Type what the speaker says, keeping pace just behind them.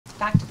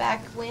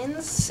back-to-back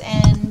wins,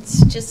 and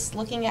just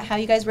looking at how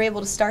you guys were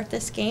able to start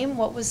this game,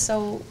 what was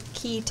so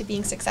key to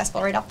being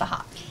successful right off the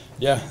hop?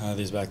 Yeah,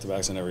 these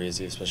back-to-backs are never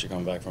easy, especially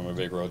coming back from a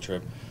big road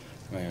trip.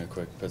 Making a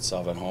quick pit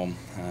stop at home,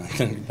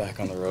 then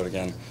back on the road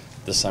again.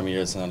 This time of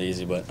year it's not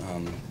easy, but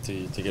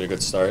to get a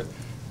good start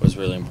was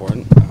really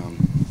important.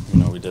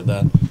 We did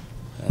that,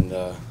 and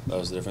that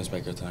was the difference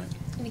maker tonight.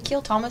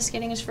 Nikhil Thomas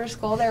getting his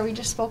first goal there, we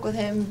just spoke with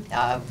him.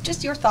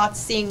 Just your thoughts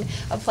seeing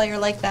a player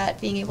like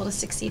that being able to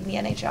succeed in the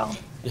NHL?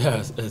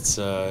 Yeah, it's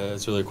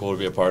really cool to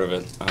be a part of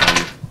it.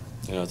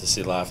 To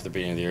see Laugh at the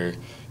beginning of the year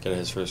get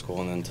his first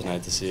goal, and then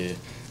tonight to see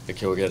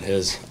Nikhil get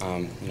his.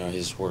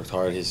 He's worked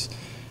hard.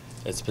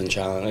 It's been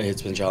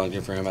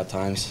challenging for him at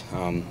times.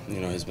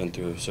 He's been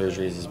through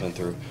surgeries, he's been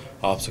through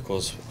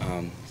obstacles,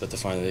 but to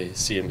finally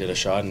see him get a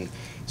shot and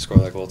score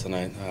that goal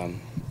tonight,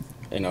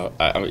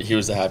 he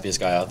was the happiest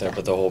guy out there.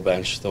 But the whole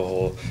bench, the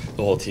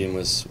whole team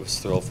was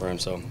thrilled for him.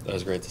 So that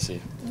was great to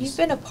see. You've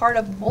been a part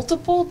of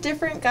multiple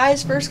different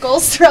guys' first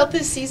goals throughout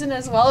this season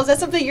as well. Is that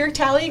something you're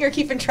tallying or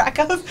keeping track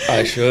of?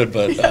 I should,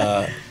 but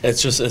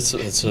it's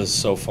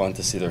just so fun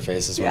to see their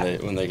faces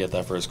when they get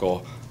that first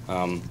goal.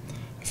 I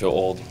feel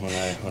old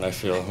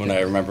when I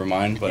remember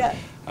mine, but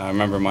I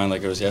remember mine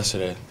like it was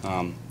yesterday.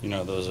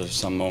 Those are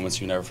some moments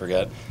you never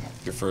forget.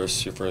 Your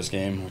first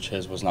game, which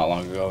his was not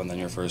long ago, and then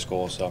your first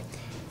goal. So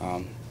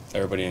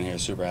everybody in here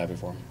is super happy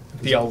for him.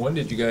 Pierre, when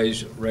did you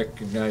guys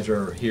recognize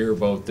or hear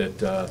about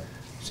that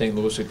St.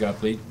 Louis had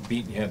got beat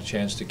and you had a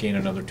chance to gain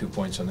another 2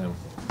 points on them?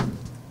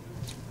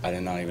 I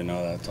did not even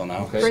know that until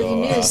now. Okay.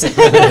 Breaking news.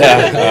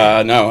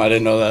 No, I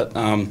didn't know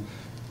that.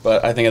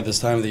 But I think at this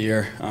time of the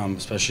year,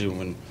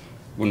 especially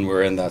when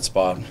we're in that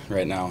spot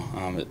right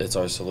now, it's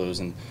ours to lose,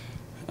 and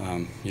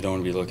you don't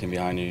want to be looking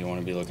behind you. You want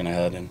to be looking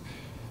ahead, and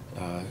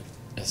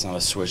it's not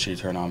a switch you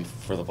turn on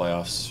for the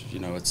playoffs.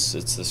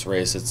 It's this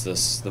race. It's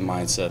the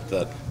mindset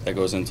that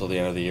goes until the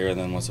end of the year, and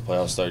then once the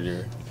playoffs start,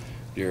 you're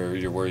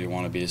where you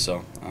want to be.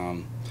 So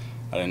I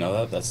didn't know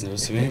that. That's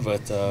news to me,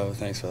 but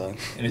thanks for that.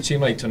 And it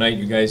seemed like tonight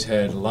you guys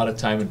had a lot of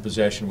time in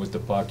possession with the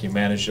puck. You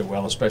managed it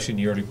well, especially in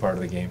the early part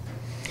of the game.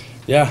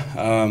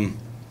 Yeah.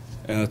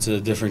 It's a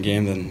different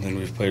game than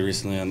we've played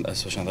recently,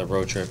 especially on that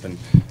road trip. And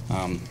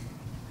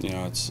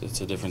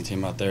it's a different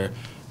team out there.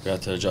 We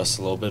had to adjust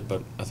a little bit,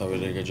 but I thought we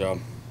did a good job.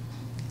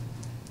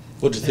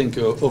 What did you think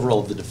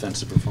overall of the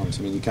defensive performance?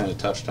 I mean, you kind of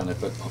touched on it,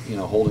 but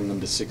holding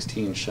them to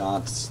 16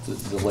 shots,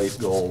 the late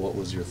goal. What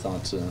was your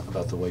thoughts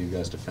about the way you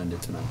guys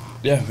defended tonight?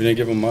 Yeah, we didn't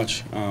give them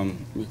much.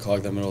 We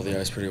clogged the middle of the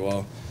ice pretty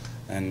well,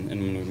 and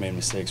when we made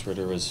mistakes,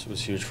 Ritter was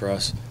huge for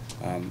us.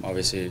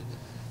 Obviously,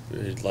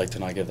 we'd like to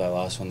not give that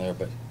last one there,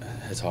 but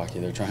it's hockey.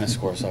 They're trying to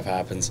score. Stuff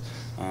happens.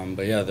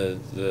 But yeah,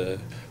 the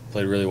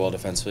played really well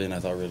defensively, and I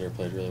thought Ritter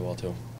played really well too.